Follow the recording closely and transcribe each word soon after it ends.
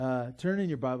Turn in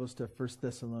your Bibles to 1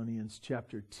 Thessalonians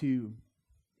chapter 2.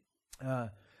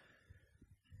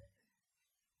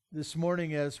 This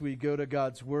morning as we go to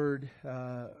God's Word,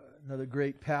 another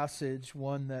great passage,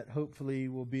 one that hopefully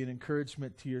will be an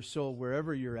encouragement to your soul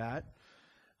wherever you're at.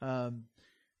 I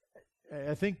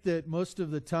think that most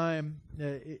of the time,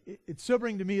 it's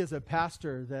sobering to me as a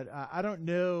pastor that I don't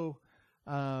know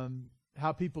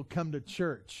how people come to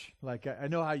church. Like, I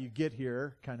know how you get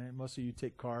here, kind of. Most of you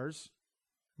take cars.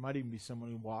 Might even be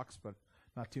someone who walks, but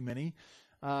not too many.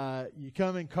 You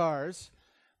come in cars,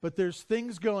 but there's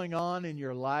things going on in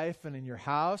your life and in your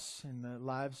house, in the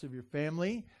lives of your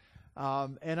family.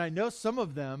 And I know some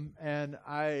of them, and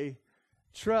I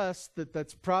trust that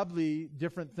that's probably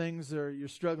different things that you're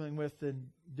struggling with in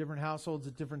different households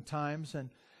at different times. And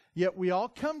yet we all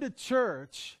come to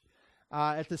church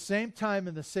at the same time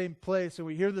in the same place, and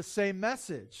we hear the same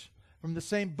message from the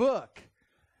same book.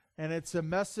 And it's a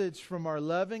message from our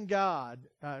loving God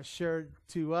shared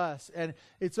to us. And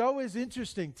it's always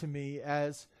interesting to me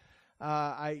as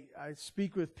I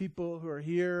speak with people who are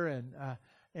here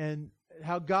and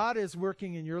how God is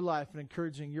working in your life and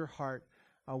encouraging your heart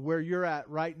where you're at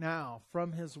right now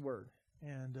from His Word.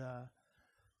 And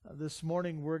this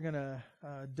morning we're going to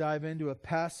dive into a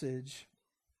passage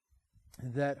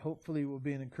that hopefully will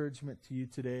be an encouragement to you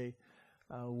today,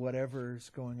 whatever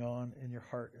is going on in your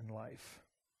heart and life.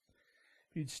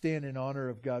 If you'd stand in honor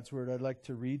of God's Word, I'd like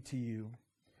to read to you,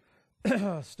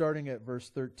 starting at verse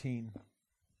 13.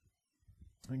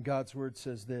 And God's Word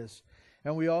says this,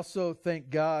 "And we also thank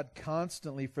God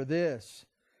constantly for this,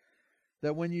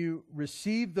 that when you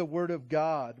received the Word of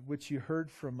God, which you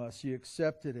heard from us, you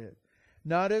accepted it,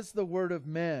 not as the word of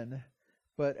men,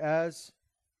 but as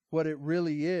what it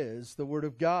really is, the Word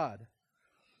of God,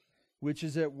 which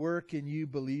is at work in you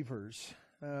believers.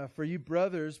 For you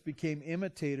brothers became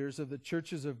imitators of the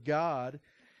churches of God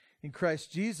in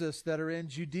Christ Jesus that are in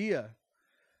Judea.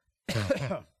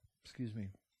 Excuse me.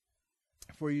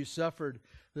 For you suffered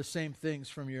the same things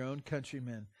from your own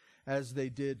countrymen as they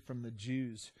did from the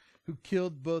Jews, who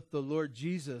killed both the Lord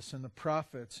Jesus and the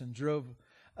prophets and drove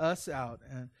us out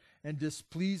and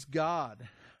displeased God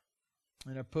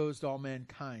and opposed all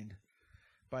mankind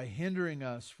by hindering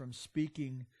us from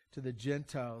speaking to the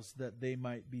Gentiles that they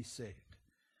might be saved.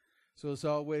 So as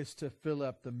always to fill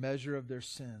up the measure of their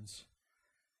sins,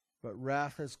 but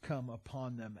wrath has come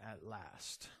upon them at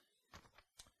last."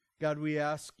 God, we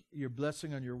ask your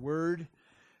blessing on your word.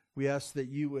 We ask that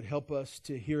you would help us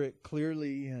to hear it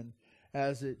clearly and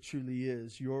as it truly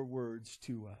is, your words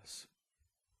to us.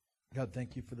 God,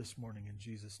 thank you for this morning in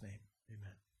Jesus' name.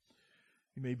 Amen.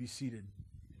 You may be seated.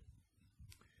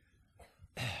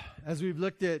 As we've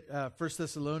looked at 1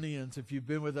 Thessalonians, if you've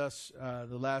been with us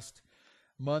the last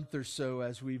month or so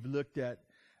as we've looked at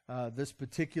this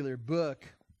particular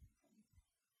book,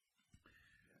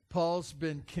 Paul's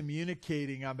been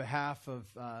communicating on behalf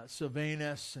of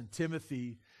Silvanus and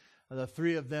Timothy, the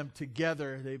three of them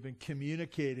together. They've been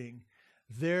communicating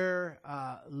their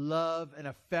love and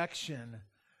affection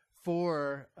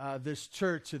for this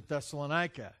church at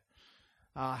Thessalonica.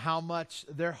 How much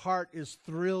their heart is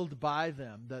thrilled by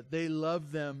them, that they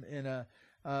love them in a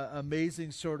amazing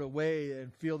sort of way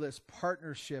and feel this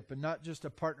partnership, and not just a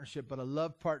partnership, but a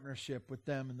love partnership with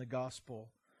them in the gospel.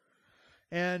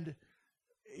 And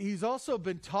he's also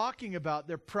been talking about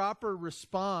their proper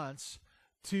response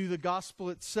to the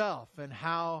gospel itself and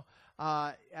how,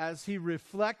 as he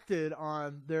reflected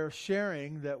on their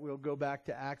sharing, that we'll go back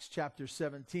to Acts chapter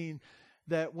 17,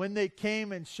 that when they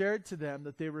came and shared to them,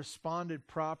 that they responded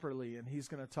properly. And he's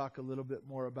going to talk a little bit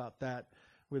more about that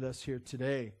with us here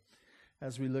today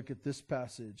as we look at this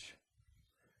passage.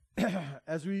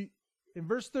 In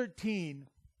verse 13,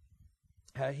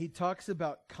 he talks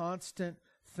about constant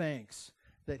thanks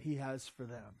that he has for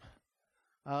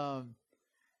them.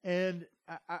 And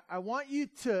I want you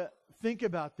to think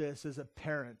about this as a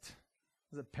parent.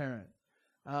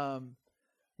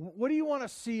 What do you want to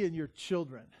see in your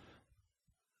children?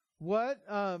 What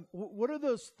are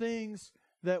those things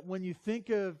that when you think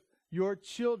of your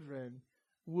children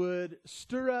would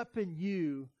stir up in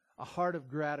you a heart of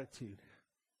gratitude?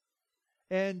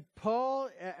 And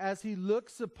Paul, as he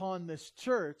looks upon this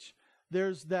church,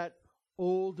 there's that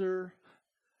older,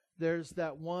 there's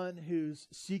that one who's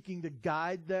seeking to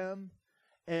guide them,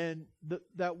 and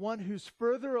that one who's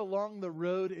further along the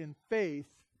road in faith,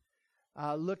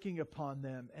 looking upon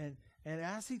them. And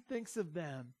as he thinks of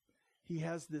them, he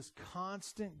has this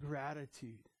constant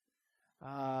gratitude.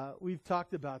 We've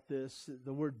talked about this,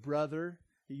 the word brother,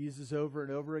 he uses over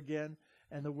and over again,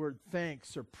 and the word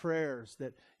thanks or prayers,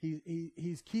 that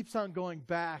he keeps on going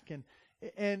back.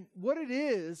 And what it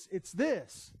is, it's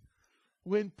this.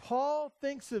 when Paul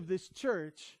thinks of this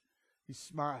church, he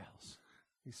smiles.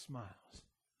 He smiles.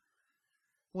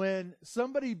 When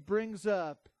somebody brings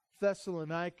up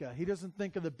Thessalonica, he doesn't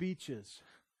think of the beaches.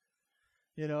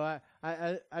 You know,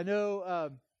 I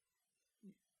know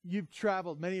you've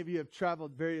traveled, many of you have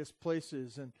traveled various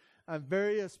places, and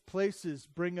various places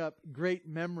bring up great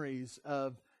memories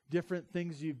of different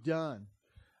things you've done.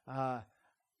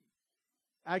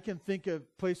 I can think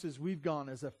of places we've gone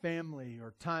as a family,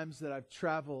 or times that I've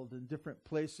traveled in different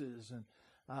places,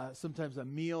 and sometimes a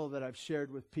meal that I've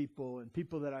shared with people and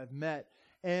people that I've met.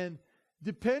 And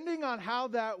depending on how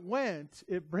that went,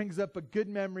 it brings up a good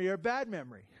memory or a bad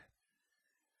memory.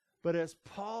 But as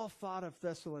Paul thought of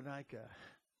Thessalonica,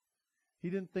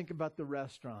 he didn't think about the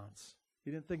restaurants.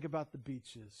 He didn't think about the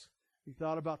beaches. He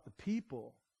thought about the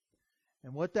people.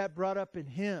 And what that brought up in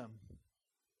him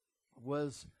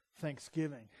was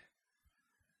thanksgiving.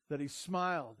 That he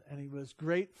smiled and he was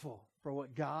grateful for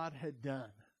what God had done.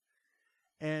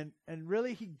 And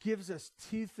really he gives us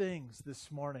two things this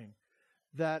morning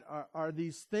that are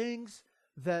these things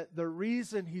that the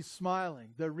reason he's smiling,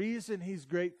 the reason he's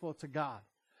grateful to God,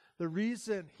 the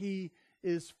reason he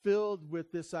is filled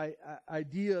with this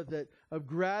idea that of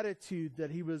gratitude,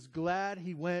 that he was glad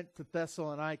he went to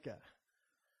Thessalonica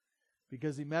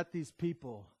because he met these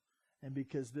people and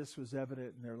because this was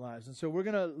evident in their lives. And so we're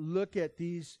going to look at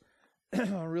these,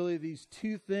 really these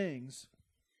two things,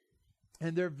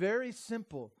 and they're very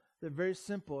simple. They're very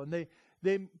simple, and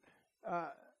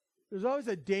there's always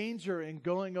a danger in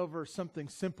going over something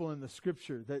simple in the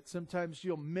Scripture, that sometimes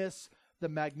you'll miss the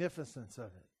magnificence of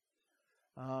it.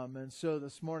 And so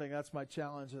this morning, that's my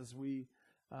challenge as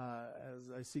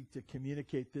I seek to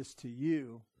communicate this to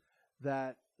you,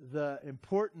 that the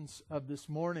importance of this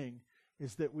morning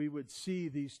is that we would see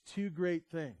these two great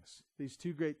things,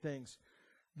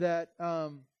 that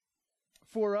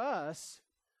for us,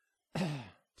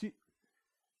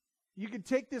 you can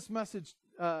take this message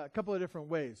a couple of different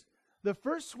ways. The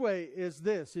first way is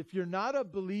this: if you're not a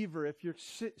believer, if you're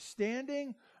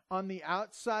standing on the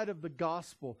outside of the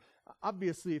gospel,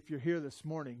 obviously if you're here this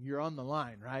morning, you're on the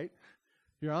line, right?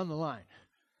 You're on the line.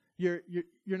 You're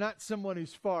not someone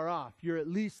who's far off. You're at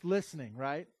least listening,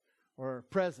 right? Or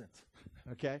present,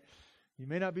 okay? You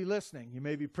may not be listening. You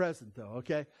may be present, though,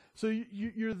 okay? So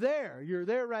you're there. You're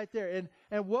there right there.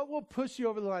 And what will push you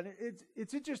over the line?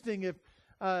 It's interesting if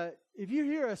you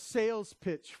hear a sales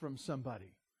pitch from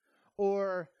somebody,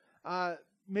 or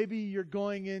maybe you're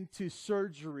going into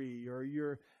surgery, or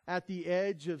you're at the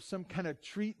edge of some kind of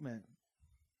treatment.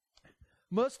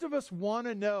 Most of us want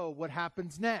to know what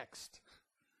happens next.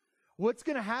 What's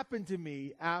going to happen to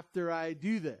me after I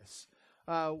do this?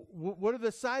 What are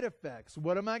the side effects?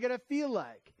 What am I going to feel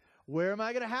like? Where am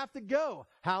I going to have to go?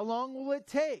 How long will it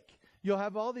take? You'll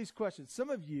have all these questions. Some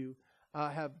of you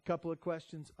have a couple of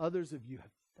questions. Others of you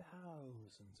have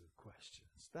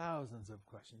thousands of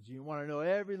questions. You want to know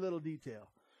every little detail.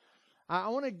 I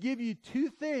want to give you two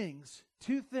things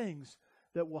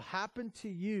that will happen to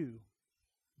you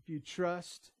if you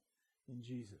trust in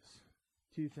Jesus.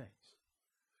 Two things.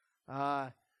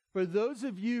 For those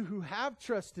of you who have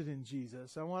trusted in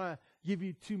Jesus, I want to give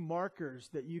you two markers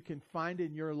that you can find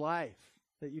in your life,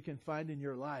 that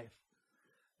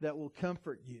will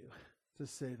comfort you to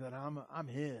say that I'm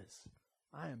His.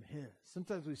 I am His.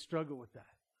 Sometimes we struggle with that.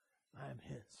 I am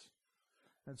His.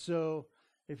 And so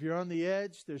if you're on the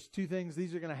edge, there's two things.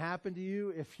 These are going to happen to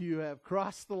you. If you have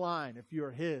crossed the line, if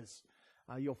you're His,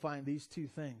 you'll find these two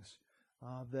things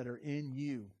that are in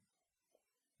you.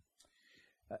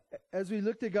 As we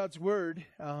looked at God's Word,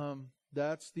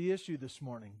 that's the issue this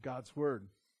morning, God's Word.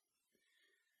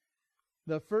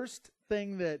 The first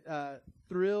thing that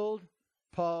thrilled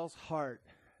Paul's heart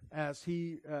as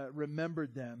he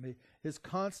remembered them, his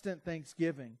constant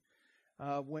thanksgiving,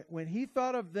 when he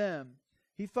thought of them,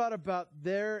 he thought about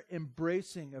their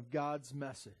embracing of God's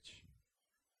message.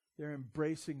 Their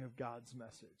embracing of God's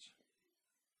message.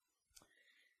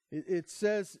 It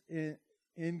says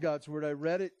in God's Word, I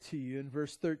read it to you in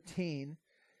verse 13.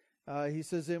 He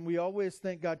says, and we always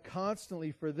thank God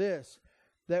constantly for this,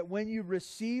 that when you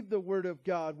received the Word of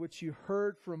God, which you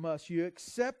heard from us, you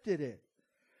accepted it,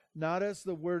 not as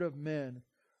the word of men,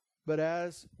 but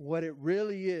as what it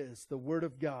really is, the Word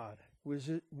of God,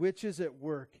 which is at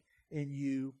work in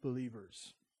you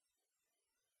believers.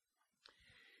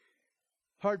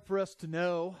 Hard for us to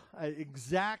know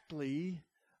exactly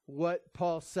what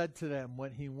Paul said to them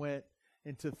when he went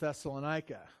into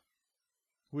Thessalonica.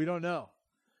 We don't know.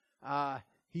 I'll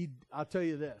tell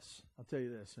you this,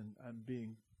 and I'm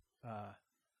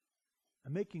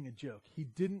making a joke. He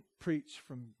didn't preach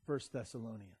from 1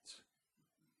 Thessalonians.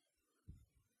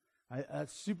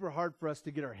 It's super hard for us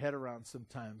to get our head around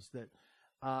sometimes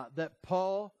that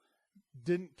Paul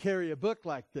didn't carry a book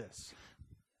like this.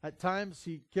 At times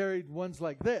he carried ones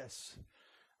like this.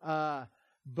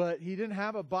 But he didn't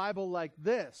have a Bible like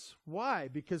this. Why?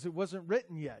 Because it wasn't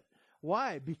written yet.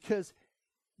 Why? Because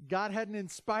God hadn't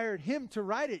inspired him to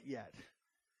write it yet.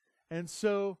 And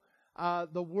so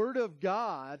the Word of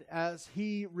God, as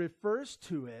he refers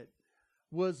to it,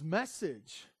 was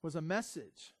a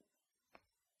message.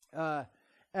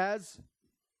 As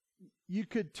you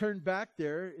could turn back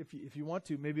there, if you want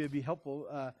to, maybe it'd be helpful.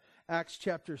 Acts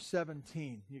chapter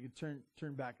 17. You could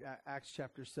turn back Acts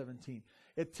chapter 17.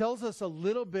 It tells us a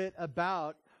little bit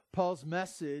about Paul's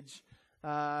message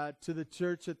to the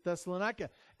church at Thessalonica.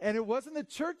 And it wasn't the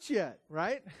church yet,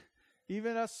 right?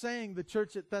 Even us saying the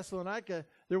church at Thessalonica,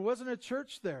 there wasn't a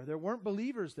church there. There weren't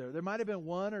believers there. There might have been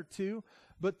one or two.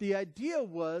 But the idea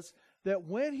was that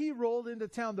when he rolled into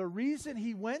town, the reason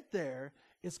he went there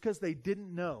is because they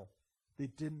didn't know. They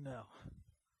didn't know.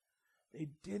 They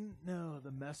didn't know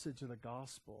the message of the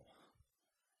gospel.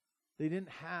 They didn't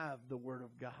have the Word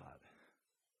of God.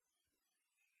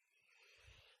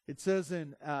 It says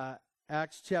in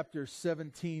Acts chapter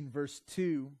 17, verse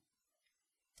 2,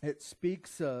 it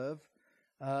speaks of,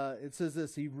 it says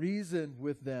this, he reasoned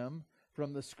with them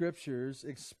from the Scriptures,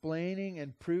 explaining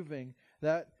and proving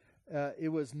that it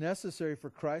was necessary for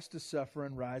Christ to suffer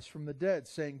and rise from the dead,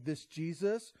 saying, this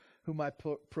Jesus, whom I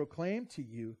proclaim to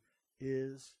you,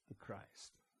 is the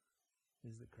Christ.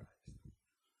 Is the Christ.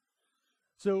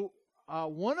 So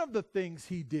one of the things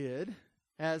he did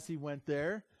as he went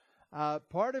there,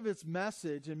 part of his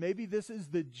message, and maybe this is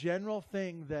the general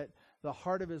thing that the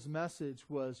heart of his message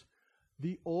was,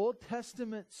 the Old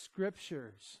Testament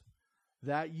scriptures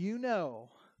that you know,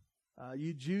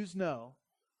 you Jews know,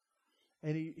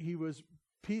 and he was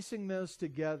piecing those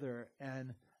together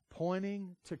and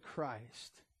pointing to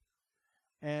Christ.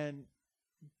 And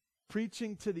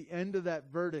preaching to the end of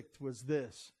that verdict was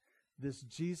this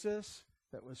Jesus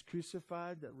that was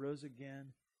crucified, that rose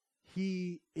again,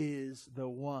 he is the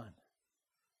one,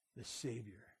 the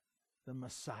Savior, the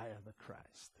Messiah, the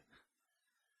Christ.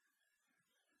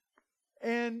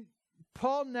 And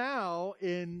Paul now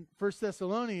in 1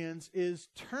 Thessalonians is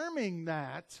terming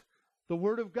that the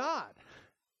Word of God.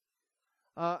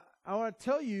 I want to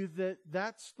tell you that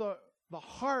that's the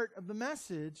heart of the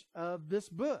message of this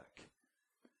book,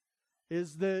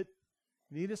 is that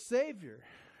you need a Savior.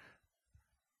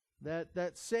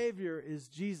 That Savior is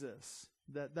Jesus.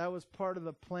 That was part of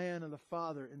the plan of the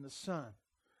Father and the Son.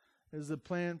 It was the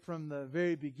plan from the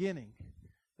very beginning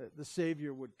that the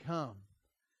Savior would come.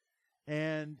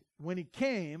 And when he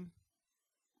came,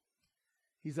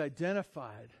 he's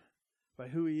identified by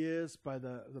who he is, by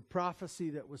the prophecy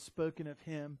that was spoken of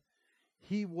him.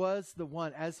 He was the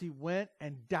one. As he went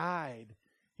and died,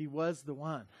 he was the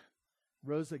one.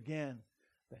 Rose again,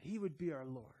 that he would be our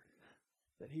Lord,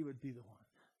 that he would be the one.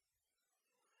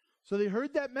 So they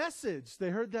heard that message.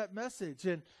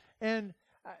 And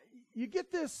you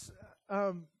get this,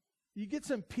 you get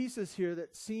some pieces here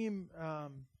that seem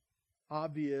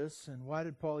obvious, and why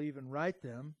did Paul even write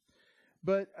them?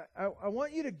 But I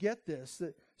want you to get this.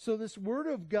 So this Word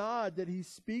of God that he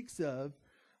speaks of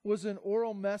was an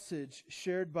oral message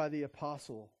shared by the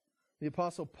Apostle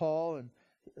Paul and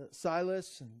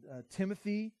Silas and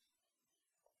Timothy.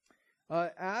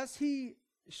 As he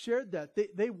shared that,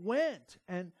 they went,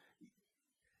 and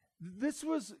this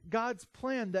was God's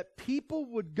plan, that people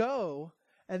would go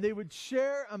and they would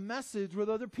share a message with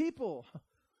other people.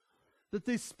 That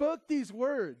they spoke these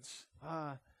words.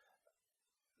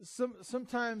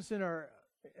 Sometimes in our,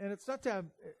 and it's not to have,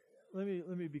 let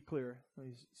me be clear. Let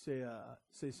me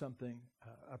say something,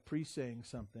 pre-saying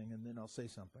something, and then I'll say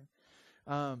something.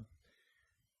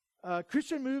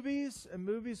 Christian movies and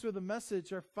movies with a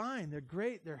message are fine. They're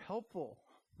great. They're helpful.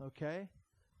 Okay?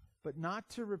 But not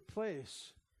to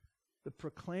replace the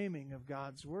proclaiming of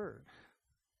God's Word.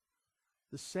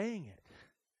 The saying it.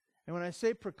 And when I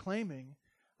say proclaiming,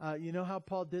 you know how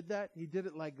Paul did that? He did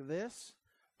it like this,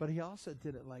 but he also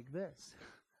did it like this,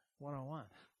 one-on-one.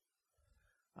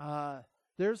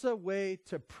 There's a way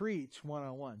to preach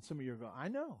one-on-one. Some of you are going, I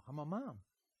know, I'm a mom.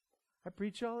 I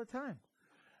preach all the time.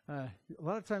 A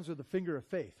lot of times with the finger of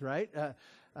faith, right?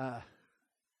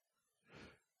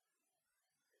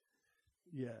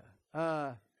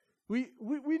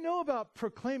 We know about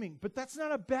proclaiming, but that's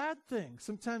not a bad thing.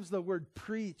 Sometimes the word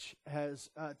preach has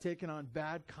taken on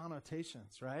bad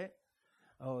connotations, right?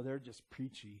 Oh, they're just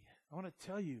preachy. I want to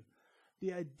tell you,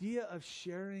 the idea of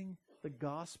sharing the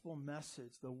gospel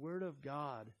message, the Word of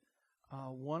God,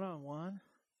 one-on-one,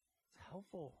 it's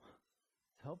helpful.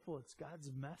 It's helpful. It's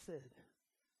God's method.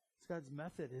 It's God's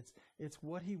method. It's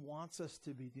what he wants us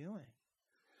to be doing.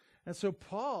 And so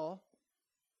Paul,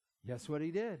 guess what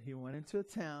he did? He went into a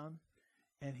town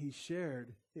and he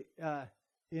shared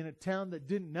in a town that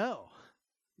didn't know.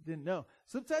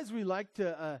 Sometimes we like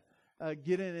to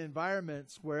get in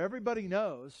environments where everybody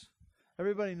knows,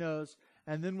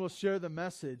 and then we'll share the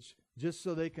message just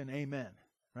so they can amen,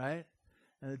 right?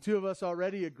 And the two of us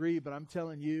already agree, but I'm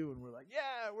telling you, and we're like,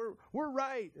 yeah, we're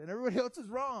right, and everybody else is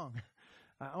wrong.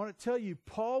 I want to tell you,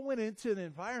 Paul went into an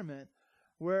environment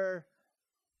where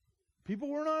people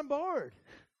weren't on board.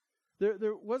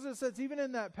 There was a sense, even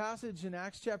in that passage in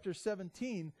Acts chapter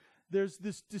 17, there's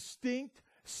this distinct,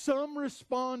 some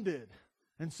responded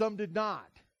and some did not.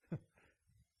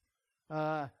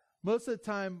 Most of the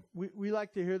time, we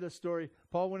like to hear the story.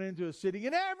 Paul went into a city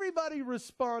and everybody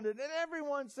responded and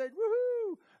everyone said,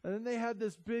 woohoo! And then they had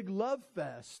this big love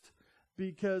fest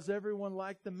because everyone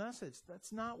liked the message.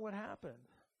 That's not what happened.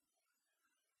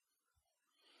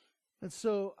 And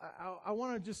so I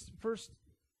want to just first,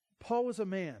 Paul was a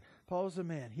man.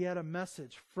 He had a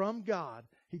message from God.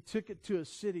 He took it to a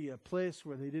city, a place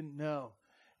where they didn't know.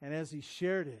 And as he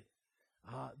shared it,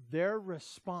 their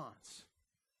response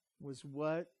was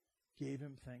what gave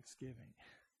him thanksgiving.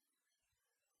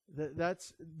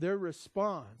 That's their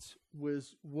response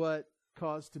was what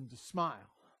caused him to smile,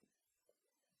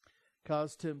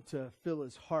 caused him to fill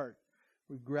his heart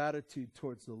with gratitude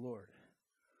towards the Lord.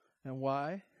 And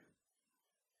why?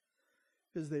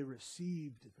 Because they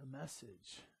received the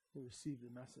message.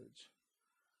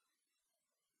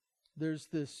 There's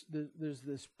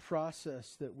this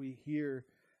process that we hear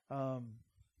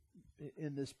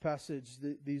in this passage.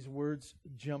 These words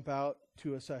jump out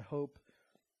to us, I hope.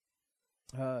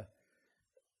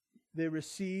 They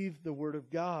received the Word of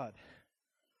God.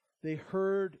 They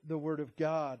heard the Word of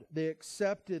God. They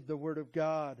accepted the Word of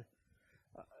God.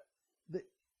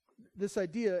 This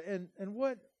idea and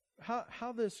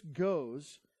how this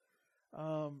goes,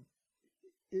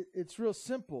 it's real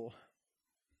simple.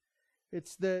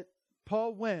 It's that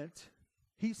Paul went,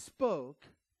 he spoke,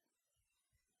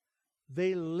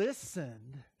 they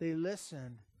listened,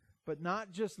 but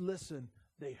not just listened,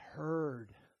 they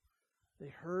heard. They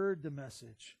heard the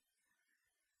message.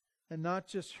 And not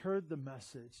just heard the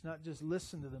message, not just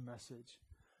listened to the message,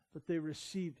 but they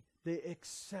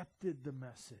accepted the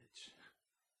message.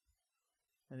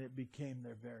 And it became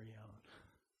their very own.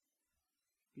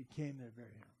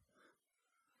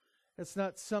 It's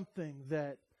not something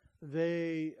that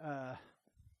they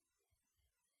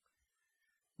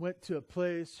went to a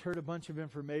place, heard a bunch of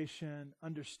information,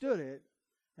 understood it,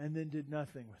 and then did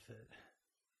nothing with it.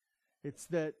 It's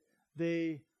that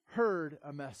they heard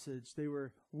a message. They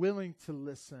were willing to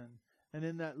listen. And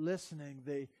in that listening,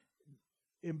 they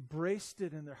embraced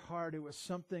it in their heart. It was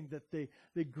something that they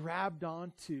grabbed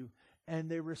onto, and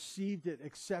they received it,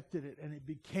 accepted it, and it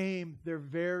became their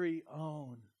very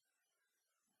own.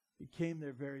 Do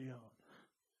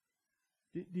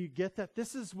you get that?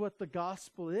 This is what the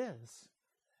gospel is.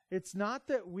 It's not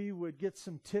that we would get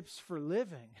some tips for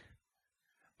living,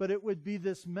 but it would be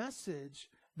this message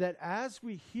that as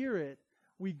we hear it,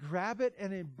 we grab it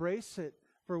and embrace it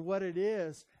for what it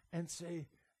is and say,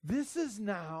 this is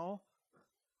now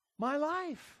my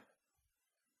life.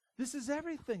 This is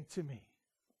everything to me.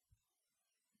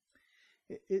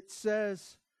 It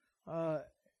says, the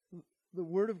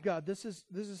Word of God, this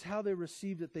is how they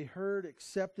received it. They heard,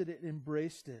 accepted it,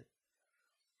 embraced it.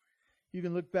 You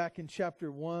can look back in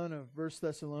chapter 1 of 1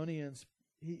 Thessalonians.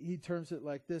 He terms it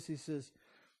like this. He says,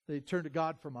 they turned to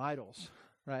God from idols,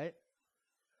 right?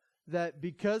 That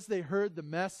because they heard the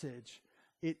message,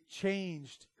 it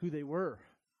changed who they were.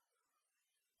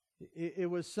 It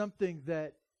was something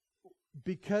that,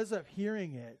 because of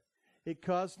hearing it, it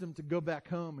caused them to go back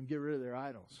home and get rid of their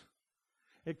idols.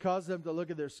 It caused them to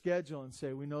look at their schedule and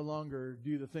say, we no longer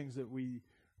do the things that we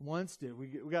once did. We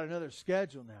got another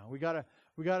schedule now. We got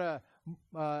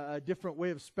a different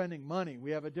way of spending money.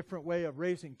 We have a different way of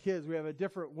raising kids. We have a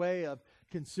different way of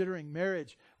considering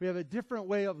marriage. We have a different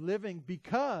way of living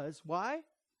because, why?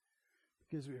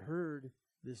 Because we heard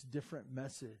this different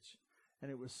message.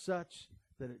 And it was such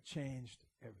that it changed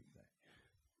everything.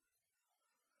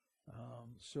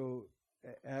 So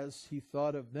as he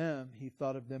thought of them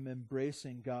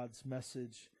embracing God's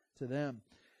message to them.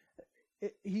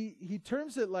 He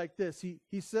terms it like this.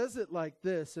 He says it like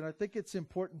this, and I think it's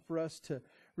important for us to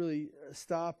really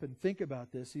stop and think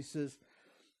about this. He says,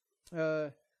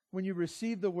 when you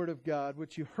received the Word of God,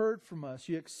 which you heard from us,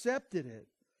 you accepted it,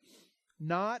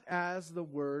 not as the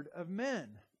word of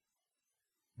men.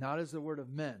 Not as the word of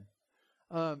men.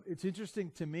 It's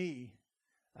interesting to me,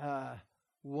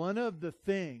 one of the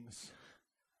things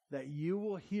that you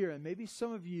will hear, and maybe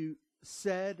some of you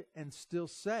said and still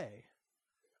say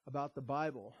about the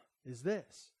Bible, is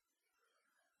this: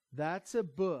 that's a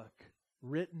book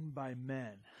written by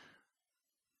men.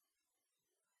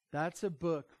 That's a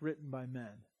book written by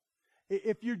men.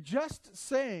 If you're just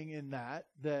saying in that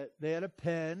they had a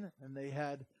pen and they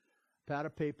had a pad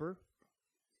of paper,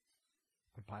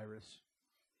 papyrus,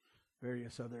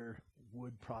 various other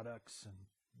wood products and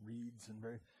reeds,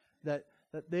 and that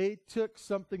they took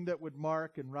something that would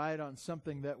mark and write on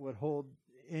something that would hold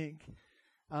ink.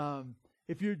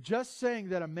 If you're just saying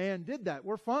that a man did that,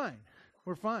 we're fine.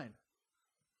 We're fine.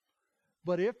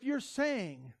 But if you're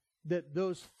saying that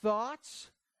those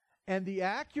thoughts and the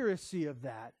accuracy of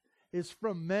that is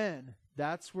from men,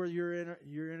 that's where you're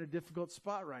in a difficult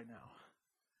spot right now.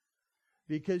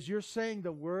 Because you're saying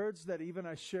the words that even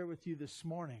I share with you this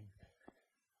morning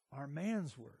are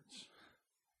man's words.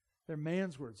 They're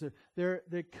man's words.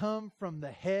 They come from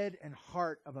the head and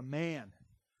heart of a man.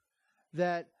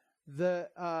 That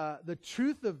the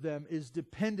truth of them is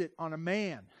dependent on a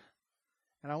man.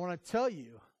 And I want to tell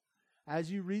you,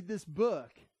 as you read this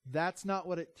book, that's not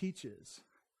what it teaches.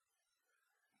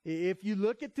 If you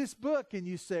look at this book and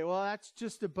you say, well, that's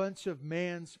just a bunch of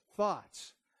man's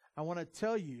thoughts, I want to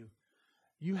tell you,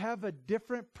 you have a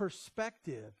different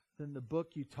perspective than the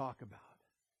book you talk about.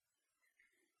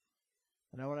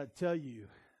 And I want to tell you,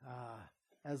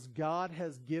 as God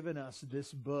has given us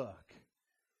this book,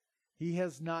 He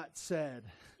has not said,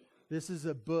 this is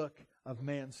a book of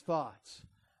man's thoughts,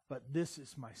 but this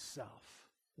is myself.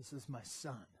 This is my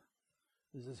son.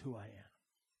 This is who I am.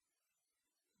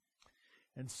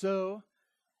 And so,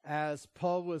 as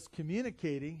Paul was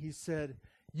communicating, he said,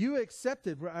 you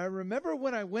accepted. I remember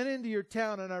when I went into your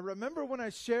town, and I remember when I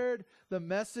shared the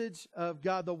message of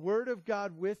God, the Word of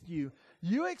God with you.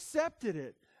 You accepted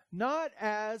it, not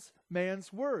as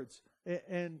man's words.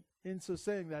 And in so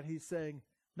saying that, he's saying,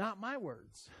 not my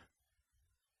words.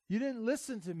 You didn't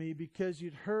listen to me because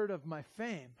you'd heard of my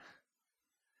fame.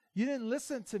 You didn't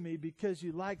listen to me because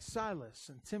you liked Silas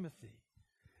and Timothy.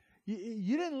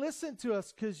 You didn't listen to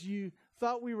us because you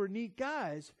thought we were neat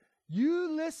guys.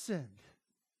 You listened.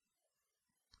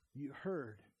 You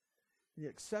heard. You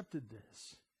accepted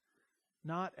this,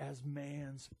 not as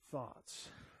man's thoughts.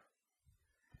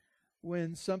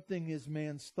 When something is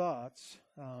man's thoughts,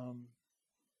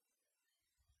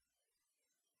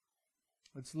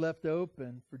 it's left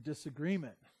open for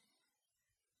disagreement,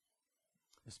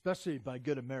 especially by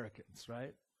good Americans,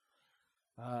 right?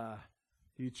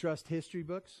 Do you trust history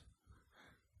books?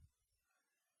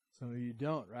 Some of you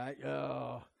don't, right?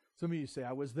 Oh, some of you say,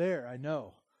 I was there, I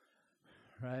know,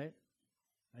 right?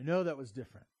 I know that was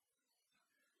different.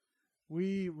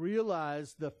 We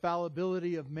realize the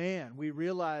fallibility of man. We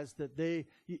realize that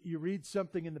you read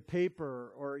something in the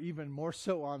paper or even more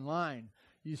so online.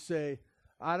 You say,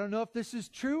 I don't know if this is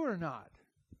true or not.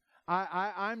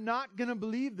 I'm not going to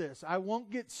believe this. I won't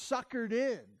get suckered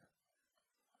in.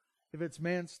 If it's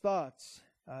man's thoughts,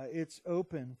 it's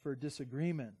open for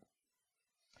disagreement.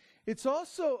 It's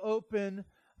also open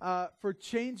for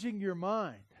changing your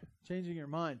mind. Changing your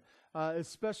mind.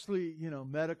 Especially,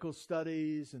 medical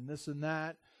studies and this and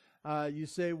that. You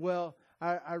say, well,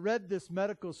 I read this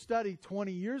medical study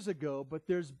 20 years ago, but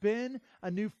there's been a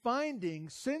new finding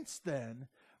since then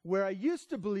where I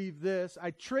used to believe this. I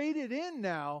trade it in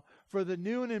now for the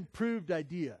new and improved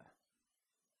idea.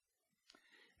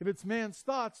 If it's man's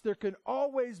thoughts, there can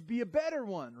always be a better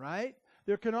one, right?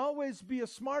 There can always be a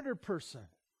smarter person.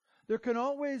 There can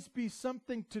always be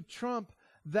something to trump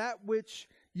that which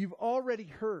you've already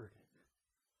heard.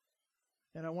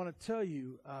 And I want to tell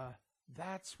you,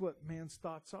 that's what man's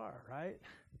thoughts are, right?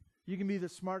 You can be the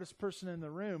smartest person in the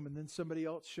room and then somebody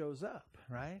else shows up,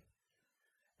 right?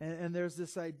 And there's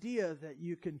this idea that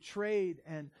you can trade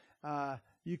and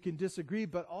you can disagree,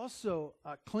 but also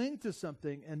cling to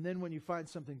something, and then when you find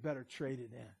something better, trade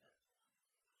it in.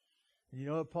 And you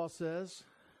know what Paul says?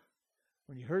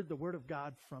 When you heard the word of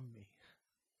God from me,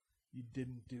 you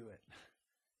didn't do it.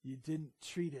 You didn't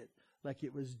treat it like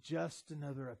it was just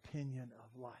another opinion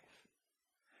of life.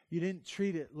 You didn't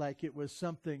treat it like it was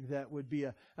something that would be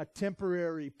a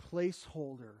temporary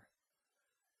placeholder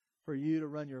for you to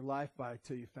run your life by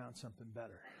till you found something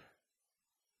better.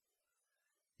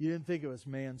 You didn't think it was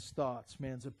man's thoughts,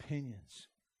 man's opinions.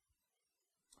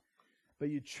 But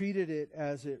you treated it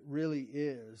as it really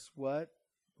is. What?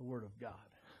 The Word of God.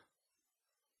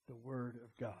 The Word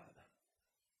of God.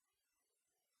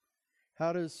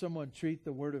 How does someone treat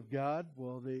the Word of God?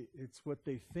 Well, it's what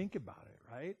they think about it,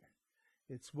 right?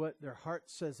 It's what their heart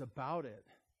says about it.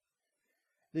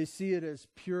 They see it as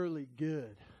purely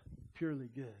good. Purely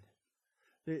good.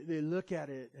 They look at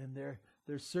it and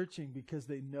they're searching because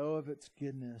they know of its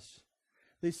goodness.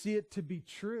 They see it to be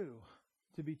true.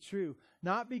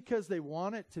 Not because they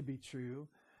want it to be true,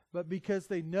 but because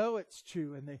they know it's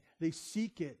true, and they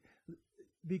seek it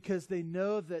because they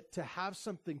know that to have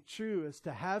something true is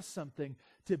to have something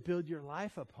to build your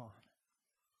life upon.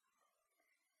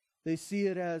 They see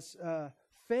it as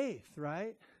faith,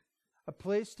 right? A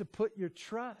place to put your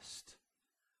trust.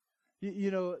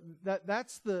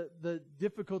 That's the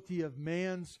difficulty of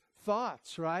man's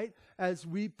thoughts, right? As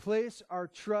we place our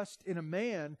trust in a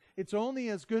man, it's only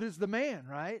as good as the man,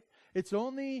 right? It's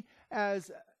only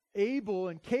as able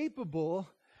and capable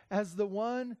as the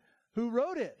one who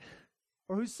wrote it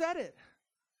or who said it.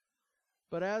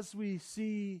 But as we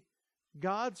see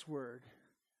God's word,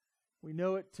 we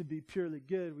know it to be purely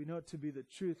good. We know it to be the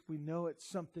truth. We know it's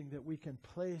something that we can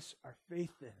place our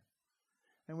faith in.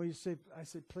 And when I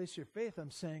say place your faith,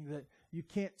 I'm saying that you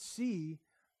can't see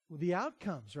the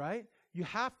outcomes, right? You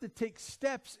have to take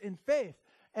steps in faith.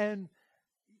 And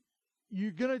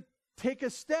you're going to take a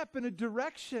step in a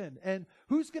direction. And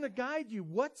who's going to guide you?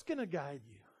 What's going to guide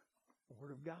you? The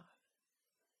Word of God.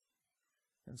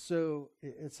 And so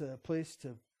it's a place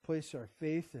to place our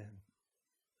faith in.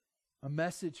 A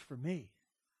message for me.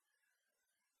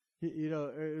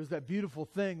 It was that beautiful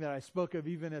thing that I spoke of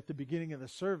even at the beginning of the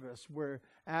service, where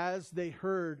as they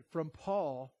heard from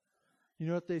Paul, you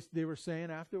know what they were saying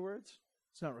afterwards?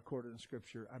 It's not recorded in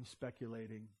Scripture. I'm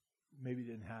speculating. Maybe it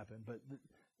didn't happen. But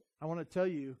I want to tell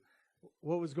you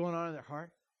what was going on in their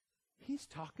heart. He's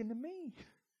talking to me.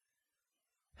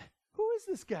 Who is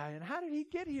this guy? And how did he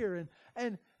get here?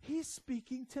 And he's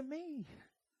speaking to me.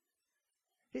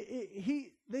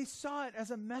 They saw it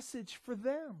as a message for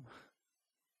them.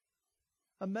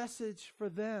 A message for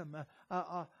them.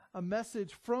 A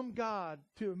message from God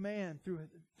to a man,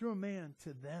 through a man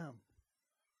to them.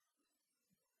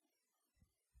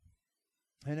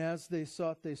 And as they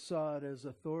saw it as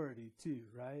authority too,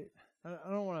 right?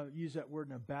 I don't want to use that word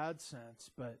in a bad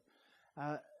sense, but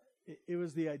it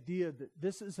was the idea that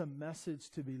this is a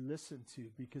message to be listened to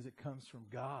because it comes from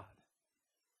God.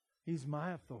 He's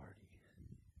my authority.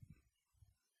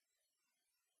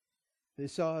 They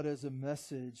saw it as a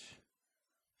message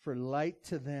for light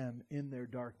to them in their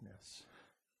darkness.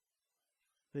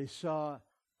 They saw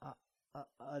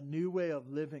a new way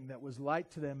of living that was light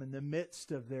to them in the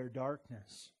midst of their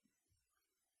darkness.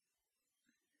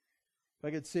 If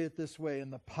I could say it this way, in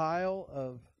the pile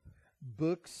of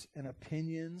books and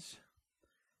opinions,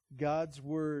 God's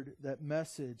Word, that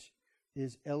message,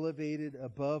 is elevated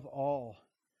above all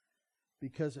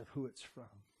because of who it's from.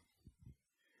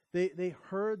 They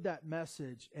heard that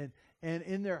message, and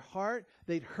in their heart,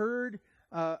 they'd heard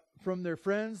from their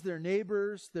friends, their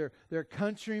neighbors, their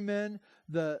countrymen,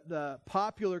 the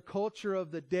popular culture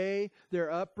of the day,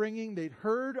 their upbringing. They'd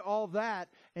heard all that,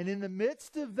 and in the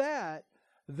midst of that,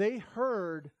 they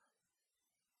heard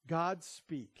God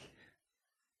speak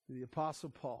through the Apostle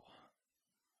Paul.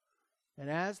 And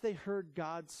as they heard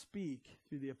God speak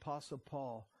through the Apostle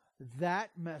Paul,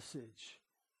 that message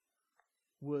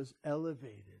was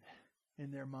elevated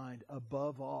in their mind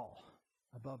above all.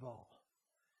 Above all.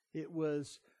 It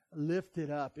was lifted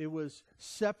up. It was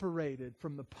separated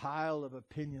from the pile of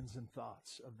opinions and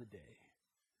thoughts of the day.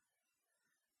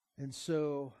 And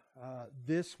so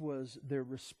this was their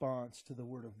response to the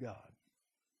Word of God.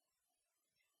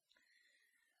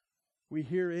 We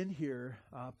hear in here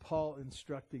Paul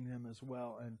instructing them as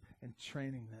well and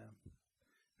training them.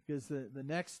 Because the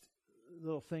next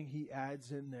little thing he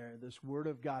adds in there, this Word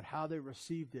of God, how they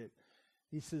received it,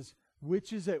 he says,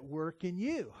 which is at work in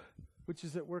you. Which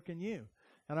is at work in you.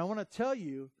 And I want to tell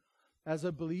you, as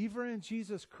a believer in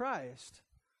Jesus Christ,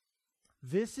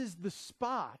 this is the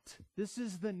spot, this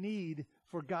is the need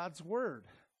for God's Word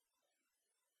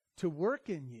to work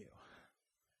in you.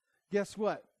 Guess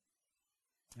what?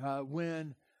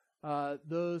 When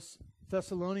those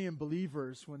Thessalonian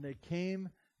believers, when they came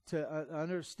to an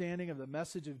understanding of the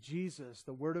message of Jesus,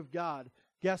 the Word of God,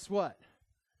 guess what?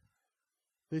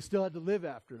 They still had to live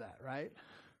after that, right?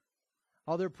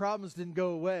 All their problems didn't go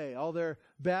away. All their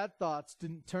bad thoughts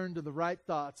didn't turn to the right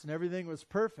thoughts, and everything was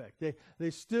perfect.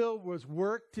 They still was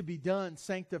work to be done,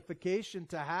 sanctification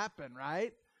to happen,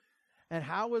 right? And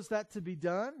how was that to be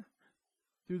done?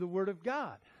 Through the Word of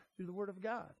God. Through the Word of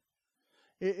God.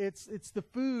 It's the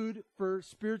food for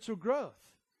spiritual growth.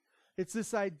 It's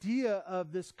this idea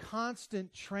of this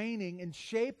constant training and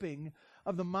shaping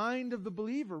of the mind of the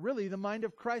believer, really the mind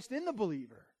of Christ in the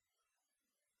believer.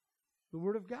 The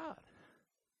Word of God.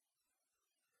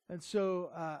 And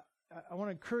so I want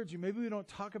to encourage you, maybe we don't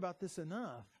talk about this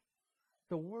enough.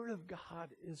 The Word of God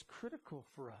is critical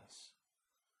for us.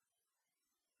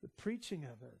 the preaching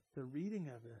of it, the reading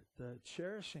of it, the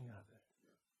cherishing of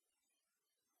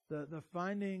it, the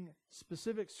finding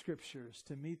specific scriptures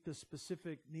to meet the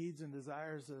specific needs and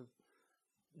desires of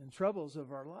and troubles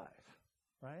of our life,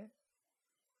 right?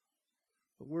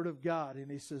 The Word of God,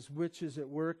 and he says, which is at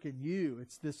work in you.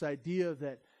 It's this idea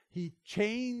that he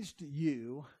changed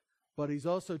you, but he's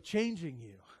also changing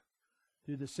you.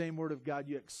 Through the same Word of God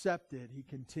you accepted, he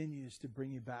continues to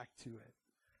bring you back to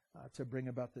it, to bring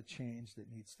about the change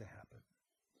that needs to happen.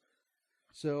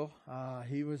 So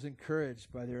he was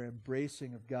encouraged by their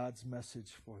embracing of God's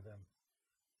message for them.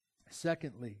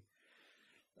 Secondly,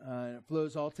 it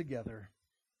flows all together,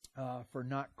 for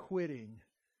not quitting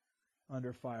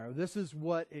under fire. This is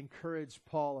what encouraged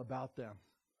Paul about them.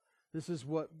 This is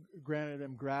what granted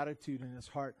him gratitude in his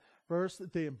heart. First,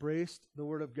 that they embraced the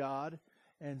Word of God.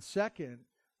 And second,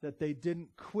 that they didn't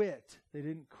quit. They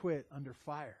didn't quit under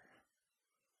fire.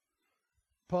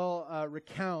 Paul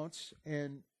recounts,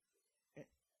 and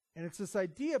it's this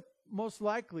idea, most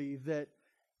likely, that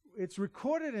it's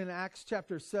recorded in Acts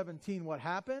chapter 17 what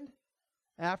happened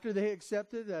after they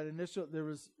accepted that initial, there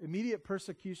was immediate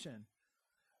persecution.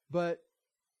 But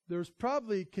there's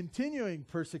probably continuing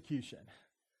persecution.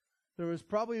 There was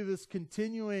probably this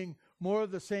continuing, more of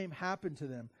the same happened to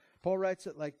them. Paul writes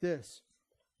it like this.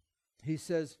 He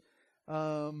says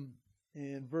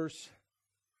in verse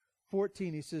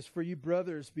 14, he says, for you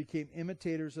brothers became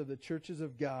imitators of the churches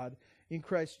of God in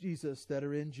Christ Jesus that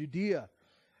are in Judea.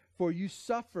 For you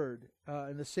suffered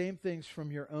in the same things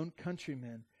from your own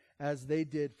countrymen as they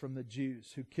did from the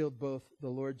Jews, who killed both the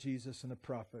Lord Jesus and the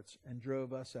prophets and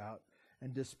drove us out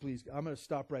and displeased. I'm going to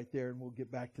stop right there and we'll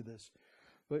get back to this.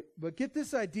 But get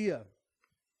this idea.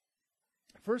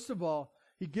 First of all,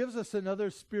 he gives us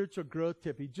another spiritual growth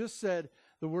tip. He just said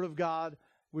the Word of God,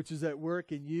 which is at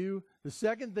work in you. The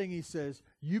second thing he says,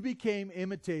 you became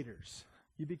imitators.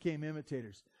 You became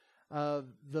imitators of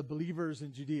the believers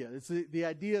in Judea. It's the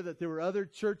idea that there were other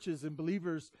churches and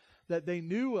believers that they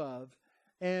knew of.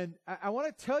 And I want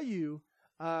to tell you,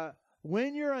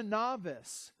 when you're a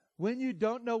novice, when you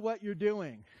don't know what you're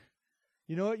doing,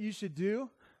 you know what you should do?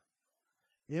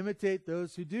 Imitate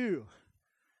those who do.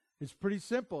 It's pretty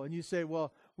simple. And you say,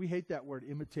 well, we hate that word,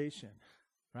 imitation,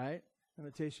 right?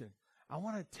 Imitation. I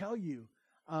want to tell you,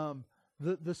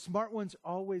 the smart ones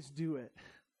always do it.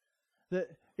 That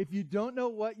if you don't know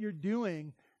what you're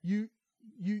doing, you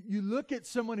look at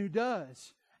someone who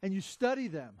does, and you study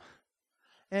them.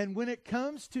 And when it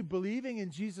comes to believing in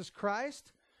Jesus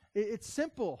Christ, it's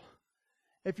simple.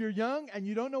 If you're young and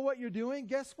you don't know what you're doing,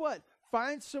 guess what?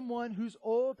 Find someone who's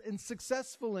old and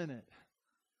successful in it.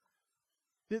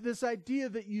 This idea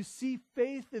that you see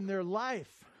faith in their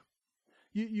life.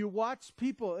 You watch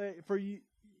people, for you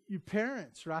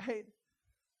parents, right?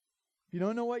 If you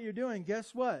don't know what you're doing,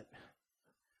 guess what?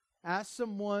 Ask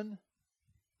someone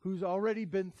who's already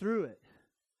been through it,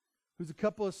 who's a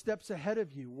couple of steps ahead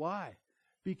of you. Why?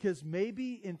 Because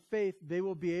maybe in faith they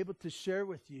will be able to share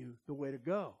with you the way to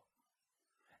go.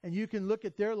 And you can look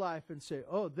at their life and say,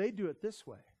 oh, they do it this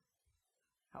way.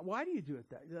 Why do you do it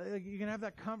that? You can have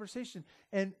that conversation.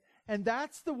 And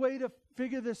that's the way to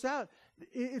figure this out.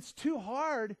 It's too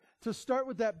hard to start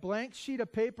with that blank sheet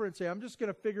of paper and say, I'm just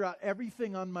going to figure out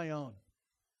everything on my own.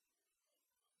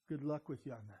 Good luck with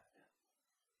you on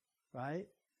that. Right?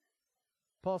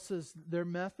 Paul says their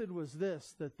method was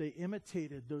this, that they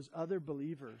imitated those other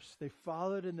believers. They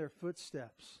followed in their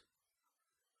footsteps.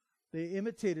 They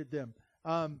imitated them.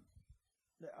 I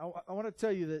want to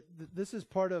tell you that this is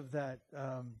part of that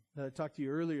that I talked to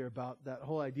you earlier about, that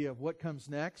whole idea of what comes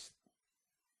next.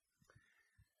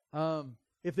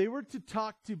 If they were to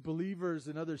talk to believers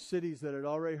in other cities that had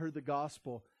already heard the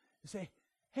gospel, they say,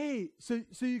 hey, so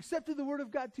you accepted the Word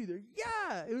of God too? There,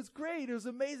 yeah, it was great. It was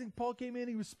amazing. Paul came in.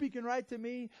 He was speaking right to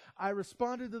me. I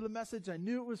responded to the message. I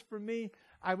knew it was for me.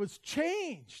 I was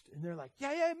changed. And they're like,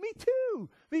 yeah, me too.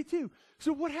 Me too.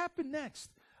 So what happened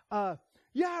next?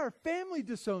 Yeah, our family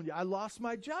disowned you. I lost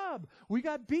my job. We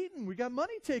got beaten. We got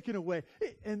money taken away.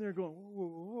 And they're going,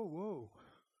 whoa.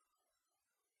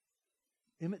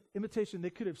 Imitation, they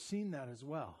could have seen that as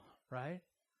well, right?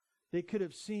 They could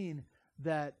have seen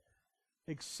that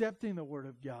accepting the Word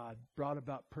of God brought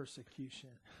about persecution.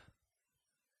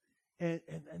 And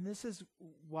this is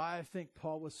why I think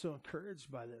Paul was so encouraged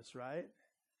by this, right?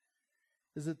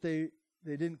 Is that they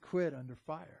didn't quit under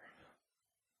fire.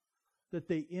 That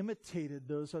they imitated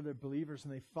those other believers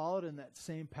and they followed in that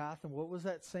same path. And what was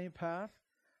that same path?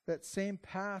 That same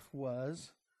path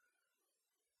was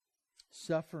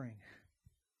suffering.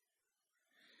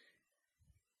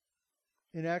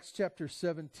 In Acts chapter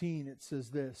 17, it says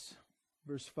this,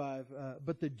 verse 5,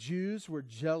 but the Jews were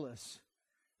jealous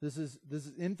This is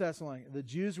in Thessalonica. The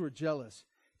Jews were jealous,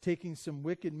 taking some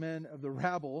wicked men of the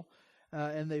rabble,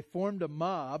 and they formed a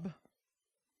mob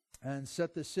and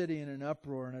set the city in an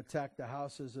uproar and attacked the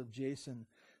houses of Jason,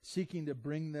 seeking to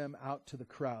bring them out to the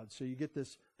crowd. So you get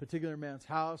this particular man's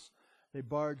house. They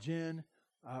barge in,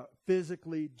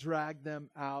 physically drag them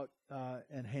out,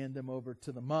 and hand them over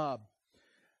to the mob.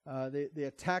 They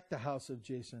attacked the house of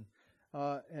Jason.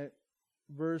 At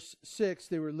verse 6,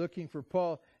 they were looking for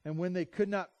Paul, and when they could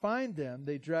not find them,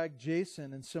 they dragged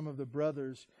Jason and some of the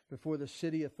brothers before the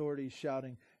city authorities,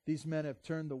 shouting, "These men have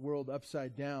turned the world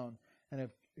upside down and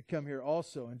have come here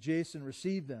also." And Jason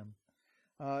received them,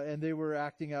 and they were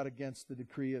acting out against the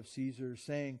decree of Caesar,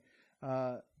 saying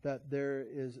that there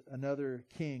is another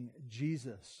king,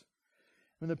 Jesus.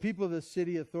 When the people of the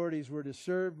city authorities were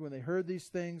disturbed, when they heard these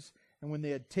things, and when they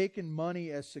had taken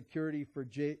money as security from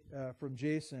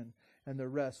Jason and the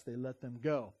rest, they let them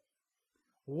go.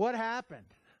 What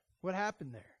happened? What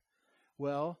happened there?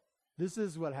 Well, this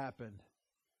is what happened.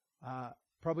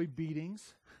 Probably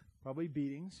beatings,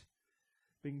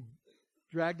 being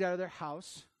dragged out of their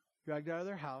house,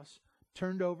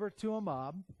 turned over to a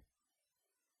mob.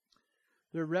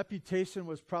 Their reputation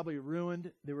was probably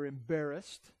ruined. They were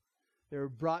embarrassed. They were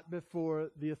brought before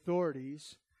the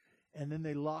authorities, and then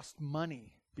they lost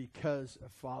money because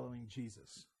of following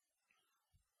Jesus.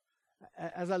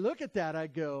 As I look at that, I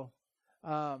go,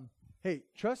 hey,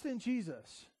 trust in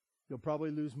Jesus, you'll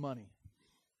probably lose money.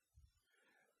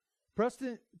 Trust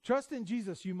in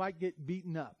Jesus, you might get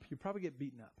beaten up. You'll probably get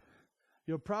beaten up.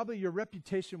 Your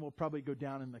reputation will probably go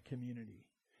down in the community.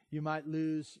 You might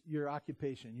lose your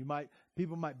occupation.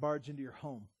 People might barge into your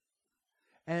home.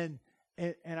 And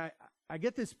I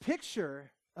get this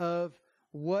picture of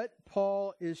what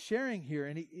Paul is sharing here,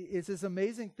 and it's this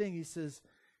amazing thing. He says,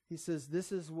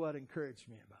 this is what encouraged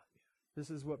me about you. This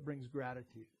is what brings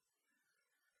gratitude.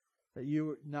 That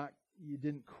you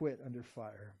didn't quit under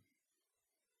fire.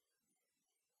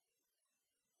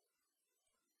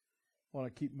 I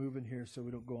want to keep moving here so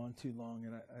we don't go on too long,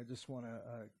 and I just want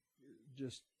to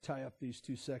just tie up these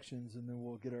two sections, and then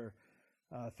we'll get our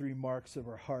 3 marks of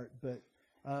our heart. But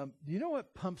do you know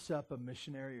what pumps up a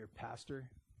missionary or pastor?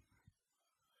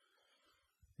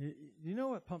 You know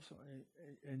what pumps up,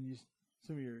 and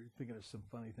some of you are thinking of some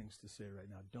funny things to say right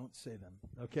now. Don't say them,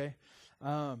 okay?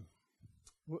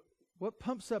 What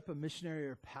pumps up a missionary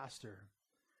or pastor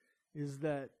is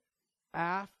that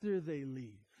after they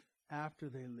leave,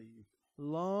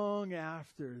 long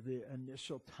after the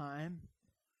initial time,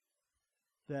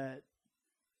 that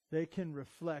they can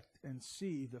reflect and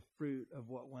see the fruit of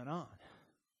what went on.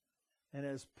 And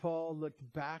as Paul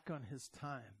looked back on his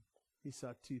time, he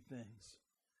saw 2 things.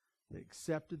 They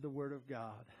accepted the word of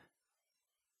God.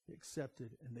 They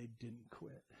accepted, and they didn't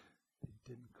quit.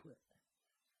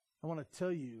 I want to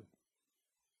tell you,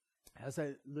 as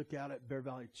I look out at Bear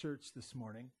Valley Church this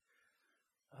morning,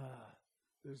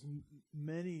 there's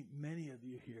many of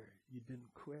you here. You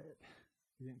didn't quit.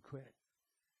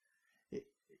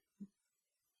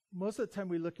 Most of the time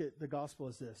we look at the gospel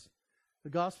as this. The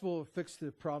gospel will fix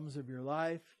the problems of your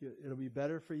life. It'll be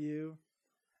better for you.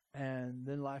 And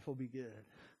then life will be good.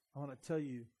 I want to tell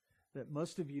you that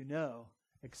most of you know,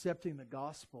 accepting the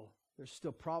gospel, there's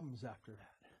still problems after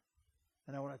that.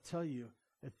 And I want to tell you,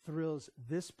 it thrills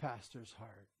this pastor's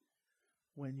heart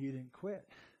when you didn't quit.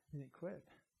 You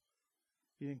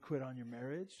didn't quit on your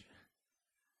marriage.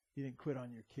 You didn't quit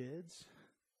on your kids.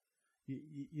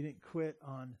 You didn't quit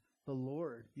on the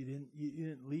Lord. You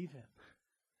didn't leave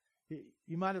him.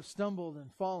 You might have stumbled and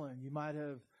fallen. You might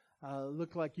have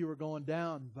looked like you were going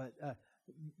down, but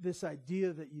this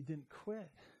idea that you didn't quit.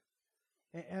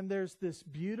 And there's this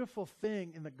beautiful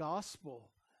thing in the gospel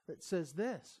that says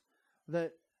this,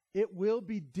 that it will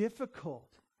be difficult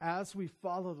as we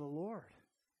follow the Lord,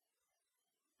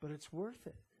 but it's worth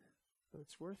it.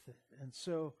 And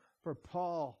so for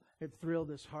Paul, it thrilled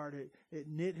his heart. It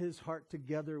knit his heart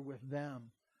together with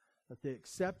them, that they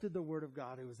accepted the word of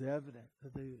God. It was evident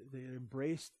that they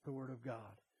embraced the word of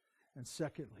God. And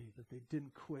secondly, that they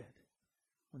didn't quit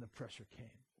when the pressure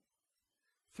came.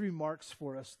 3 marks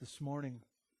for us this morning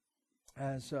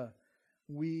as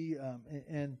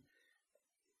and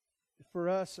for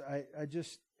us, I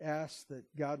just ask that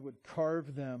God would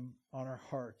carve them on our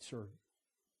hearts or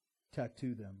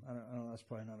tattoo them. I don't know, that's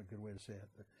probably not a good way to say it,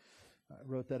 but I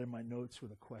wrote that in my notes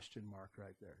with a question mark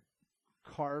right there.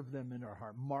 Carve them in our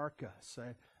heart. Mark us.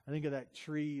 I think of that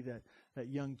tree, that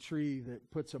young tree that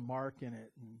puts a mark in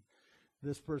it, and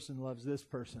this person loves this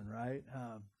person, right?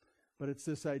 But it's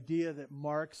this idea that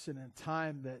marks, and in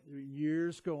time, that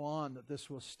years go on, that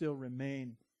this will still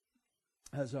remain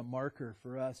as a marker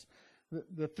for us.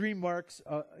 The three marks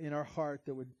in our heart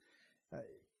that would,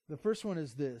 the first one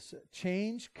is this: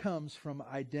 change comes from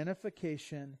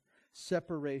identification,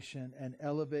 separation, and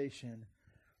elevation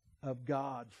of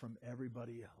God from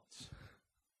everybody else.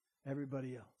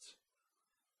 Everybody else.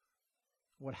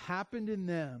 What happened in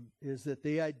them is that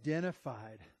they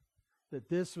identified that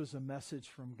this was a message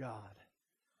from God.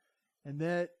 And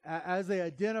that as they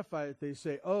identify it, they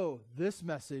say, oh, this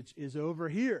message is over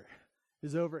here,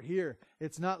 is over here.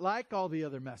 It's not like all the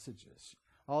other messages.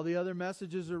 All the other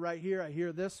messages are right here. I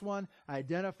hear this one, I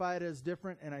identify it as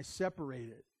different, and I separate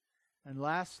it. And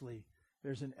lastly,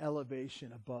 there's an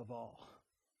elevation above all.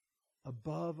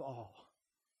 Above all.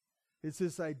 It's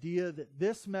this idea that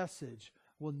this message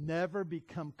will never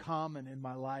become common in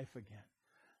my life again.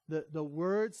 The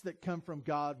words that come from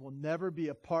God will never be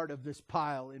a part of this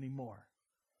pile anymore,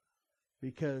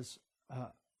 because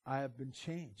I have been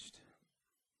changed.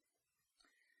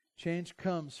 Change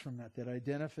comes from that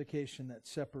identification, that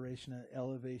separation, that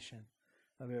elevation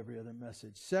of every other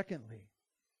message. Secondly,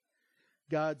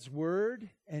 God's word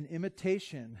and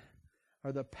imitation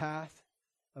are the path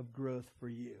of growth for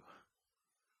you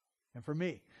and for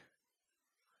me.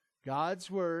 God's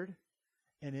word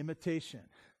and imitation.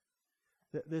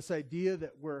 This idea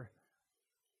that we're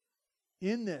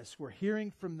in this, we're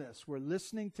hearing from this, we're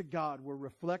listening to God, we're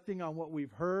reflecting on what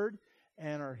we've heard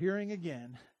and are hearing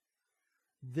again.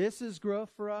 This is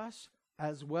growth for us,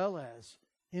 as well as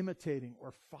imitating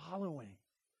or following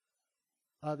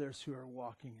others who are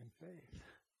walking in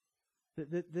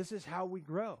faith. This is how we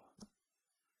grow.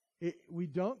 We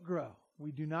don't grow.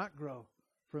 We do not grow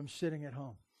from sitting at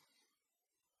home.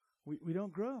 We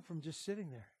don't grow from just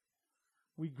sitting there.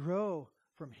 We grow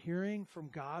from hearing from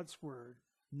God's word,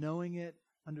 knowing it,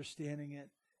 understanding it,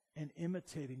 and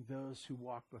imitating those who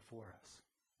walk before us.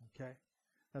 Okay?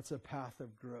 That's a path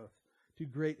of growth. Two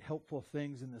great helpful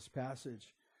things in this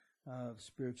passage of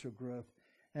spiritual growth.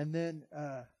 And then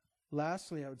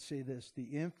lastly, I would say this: the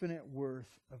infinite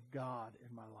worth of God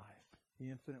in my life.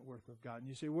 The infinite worth of God. And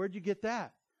you say, where'd you get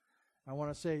that? I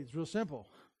want to say it's real simple.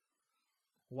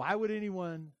 Why would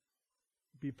anyone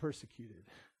be persecuted?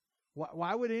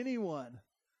 Why would anyone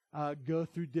go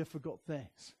through difficult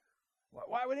things?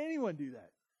 Why would anyone do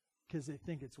that? Because they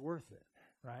think it's worth it,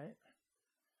 right?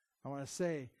 I want to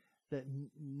say that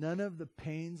none of the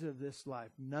pains of this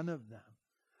life, none of them,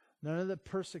 none of the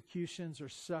persecutions or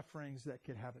sufferings that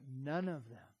could happen, none of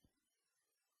them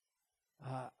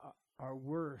are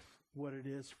worth what it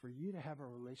is for you to have a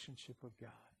relationship with God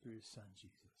through His Son,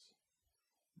 Jesus.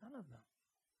 None of them.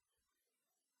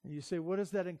 And you say, what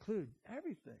does that include?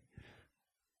 Everything.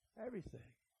 Everything.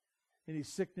 Any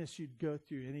sickness you'd go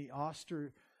through, any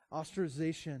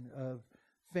ostracization of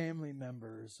family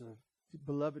members, of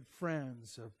beloved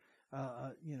friends, of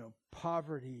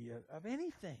poverty, of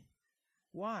anything.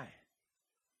 Why?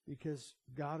 Because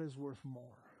God is worth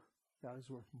more. God is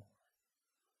worth more.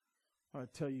 I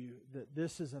want to tell you that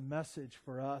this is a message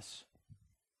for us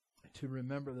to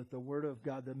remember that the Word of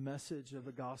God, the message of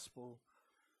the gospel,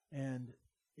 and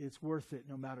it's worth it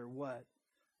no matter what,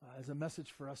 is a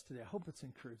message for us today. I hope it's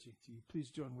encouraging to you.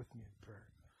 Please join with me in prayer.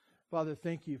 Father,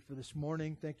 thank you for this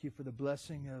morning. Thank you for the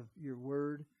blessing of your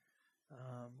Word.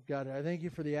 God, I thank you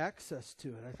for the access to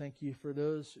it. I thank you for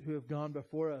those who have gone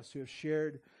before us, who have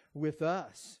shared with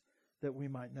us that we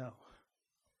might know.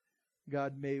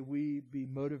 God, may we be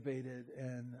motivated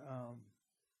and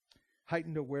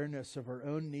heightened awareness of our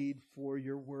own need for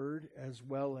your word, as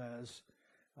well as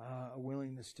a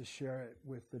willingness to share it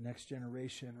with the next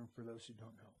generation and for those who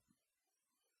don't know.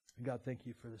 And God, thank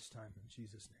you for this time. In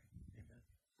Jesus' name, amen.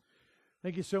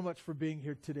 Thank you so much for being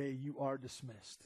here today. You are dismissed.